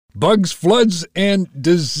Bugs, floods, and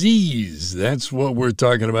disease. That's what we're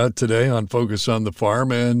talking about today on Focus on the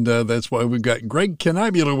Farm, and that's why we've got Greg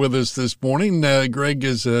Canibula with us this morning. Greg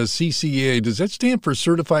is a CCA. Does that stand for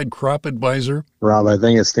Certified Crop Advisor? Rob, I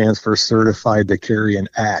think it stands for Certified to Carry an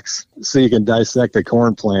Axe, so you can dissect a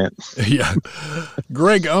corn plant. Yeah.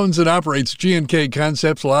 Greg owns and operates G&K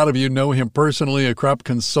Concepts. A lot of you know him personally, a crop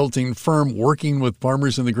consulting firm working with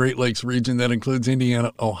farmers in the Great Lakes region. That includes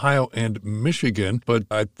Indiana, Ohio, and Michigan. But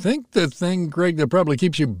I think the thing, Greg, that probably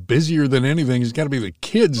keeps you busier than anything has got to be the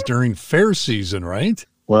kids during fair season, right?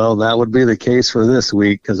 Well, that would be the case for this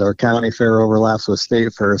week because our county fair overlaps with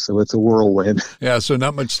state fair, so it's a whirlwind. Yeah, so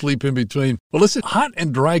not much sleep in between. Well, listen, hot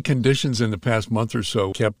and dry conditions in the past month or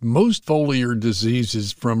so kept most foliar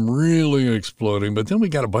diseases from really exploding, but then we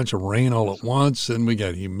got a bunch of rain all at once, and we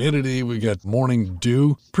got humidity, we got morning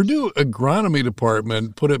dew. Purdue Agronomy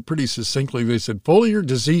Department put it pretty succinctly. They said foliar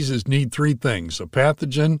diseases need three things: a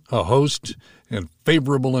pathogen, a host, and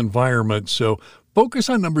favorable environment. So focus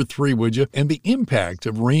on number three, would you, and the impact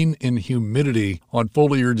of rain and humidity on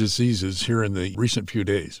foliar diseases here in the recent few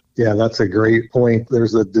days. Yeah, that's a great point.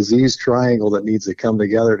 There's a disease triangle that needs to come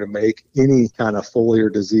together to make any kind of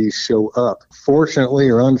foliar disease show up. Fortunately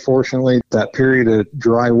or unfortunately, that period of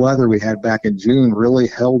dry weather we had back in June really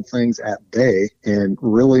held things at bay, and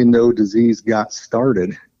really no disease got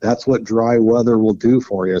started. That's what dry weather will do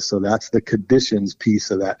for you. So that's the conditions piece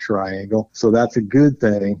of that triangle. So that's a good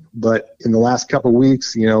thing. But in the last couple of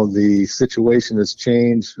weeks, the situation has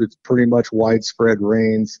changed. It's pretty much widespread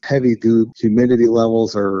rains, heavy dew, humidity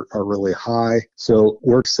levels are really high. So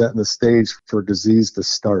we're setting the stage for disease to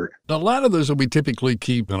start. A lot of those will we typically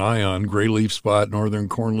keep an eye on: gray leaf spot, northern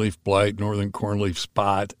cornleaf blight, northern cornleaf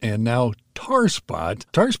spot, and now tar spot.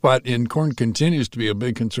 Tar spot in corn continues to be a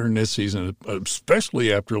big concern this season,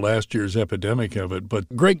 especially after last year's epidemic of it.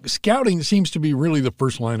 But Greg, scouting seems to be really the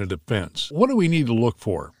first line of defense. What do we need to look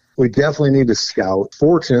for? We definitely need to scout.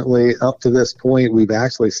 Fortunately, up to this point, we've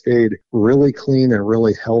actually stayed really clean and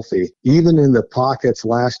really healthy, even in the pockets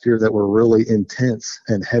last year that were really intense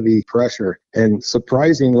and heavy pressure. And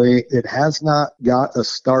surprisingly, it has not got a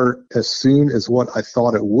start as soon as what I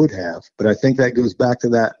thought it would have. But I think that goes back to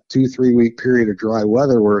that 2-3 week period of dry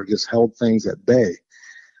weather where it just held things at bay.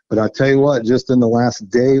 But I tell you what, just in the last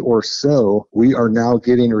day or so, we are now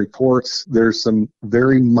getting reports. There's some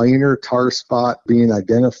very minor tar spot being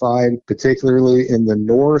identified, particularly in the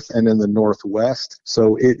north and in the northwest.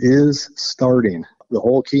 So it is starting. The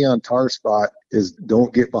whole key on tar spot is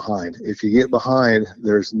don't get behind. If you get behind,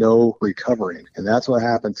 there's no recovering. And that's what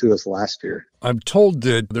happened to us last year. I'm told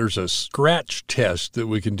that there's a scratch test that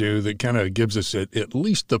we can do that kind of gives us at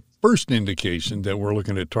least the first indication that we're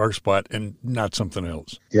looking at tar spot and not something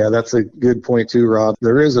else. Yeah, that's a good point too, Rob.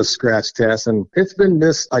 There is a scratch test, and it's been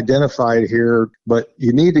misidentified here, but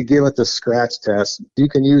you need to give it the scratch test. You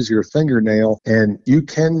can use your fingernail, and you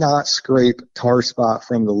cannot scrape tar spot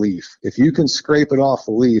from the leaf. If you can scrape it off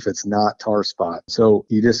the leaf, it's not tar spot. So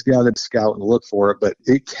you just got to scout and look for it, but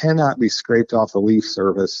it cannot be scraped off the leaf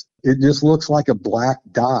surface. It just looks like a black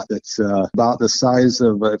dot that's about the size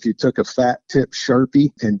of, if you took a fat tip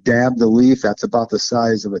Sharpie and dabbed the leaf, that's about the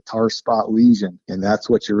size of a tar spot lesion. And that's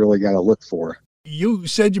what you really got to look for. You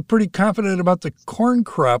said you're pretty confident about the corn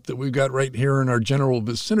crop that we've got right here in our general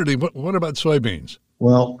vicinity. What about soybeans?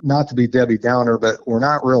 Well, not to be Debbie Downer, but we're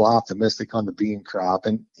not real optimistic on the bean crop.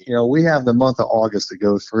 And, we have the month of August to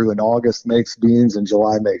go through, and August makes beans and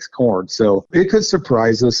July makes corn. So it could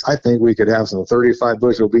surprise us. I think we could have some 35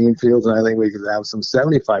 bushel bean fields, and I think we could have some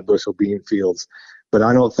 75 bushel bean fields. But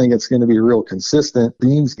I don't think it's going to be real consistent.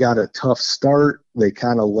 Beans got a tough start. They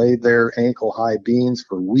kind of laid their ankle-high beans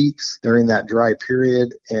for weeks during that dry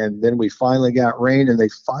period, and then we finally got rain, and they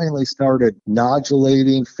finally started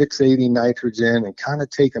nodulating, fixating nitrogen, and kind of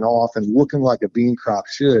taking off and looking like a bean crop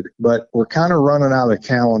should. But we're kind of running out of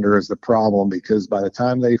calendar is the problem, because by the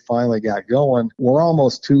time they finally got going, we're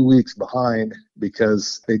almost 2 weeks behind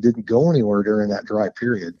because they didn't go anywhere during that dry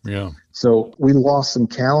period. Yeah. So we lost some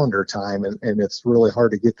calendar time, and it's really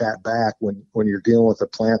hard to get that back when you're dealing with a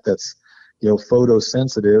plant that's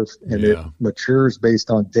photosensitive, and it matures based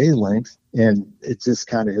on day length, and it just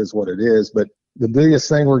kind of is what it is. But the biggest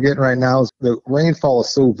thing we're getting right now is the rainfall is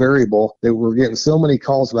so variable that we're getting so many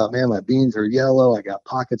calls about, man, my beans are yellow. I got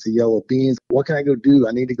pockets of yellow beans. What can I go do?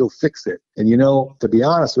 I need to go fix it. And, to be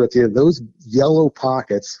honest with you, those yellow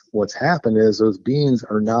pockets, what's happened is those beans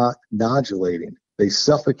are not nodulating. They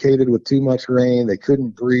suffocated with too much rain. They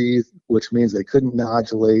couldn't breathe, which means they couldn't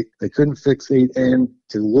nodulate. They couldn't fixate in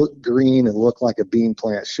to look green and look like a bean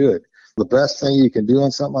plant should. The best thing you can do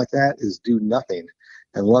on something like that is do nothing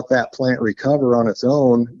and let that plant recover on its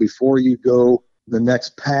own before you go the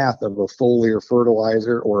next path of a foliar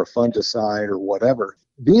fertilizer or a fungicide or whatever.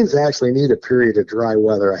 Beans actually need a period of dry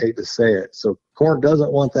weather. I hate to say it. So corn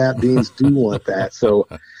doesn't want that. Beans do want that. So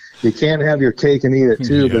you can't have your cake and eat it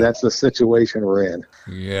too, but that's the situation we're in.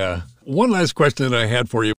 Yeah. One last question that I had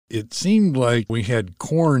for you. It seemed like we had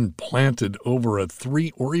corn planted over a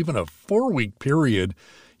 3 or even a 4-week period.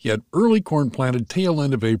 You had early corn planted, tail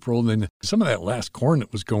end of April, and then some of that last corn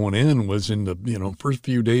that was going in was in the first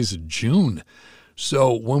few days of June.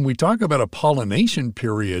 So when we talk about a pollination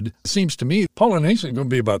period, it seems to me pollination is going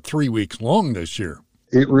to be about 3 weeks long this year.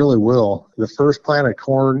 It really will. The first planted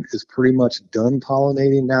corn is pretty much done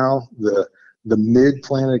pollinating now. The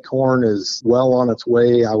mid-planted corn is well on its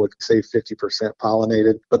way. I would say 50%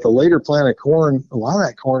 pollinated. But the later planted corn, a lot of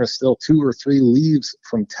that corn is still 2 or 3 leaves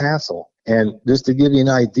from tassel. And just to give you an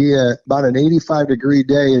idea, about an 85-degree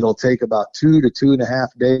day, it'll take about 2 to 2.5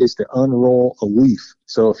 days to unroll a leaf.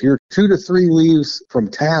 So if you're 2 to 3 leaves from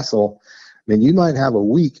tassel, then you might have a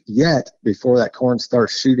week yet before that corn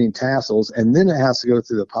starts shooting tassels, and then it has to go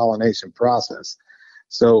through the pollination process.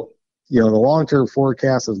 So, the long-term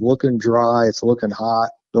forecast is looking dry. It's looking hot.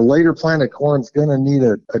 The later planted corn is going to need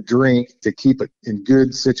a drink to keep it in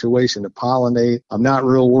good situation to pollinate. I'm not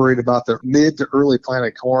real worried about the mid to early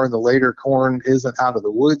planted corn. The later corn isn't out of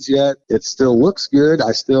the woods yet. It still looks good.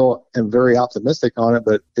 I still am very optimistic on it,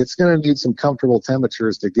 but it's going to need some comfortable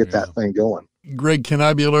temperatures to get that thing going. Greg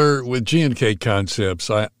Knibuehler with G&K Concepts.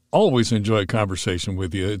 I always enjoy a conversation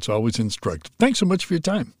with you. It's always instructive. Thanks so much for your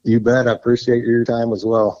time. You bet. I appreciate your time as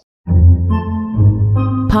well.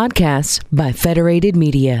 Podcasts by Federated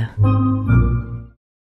Media.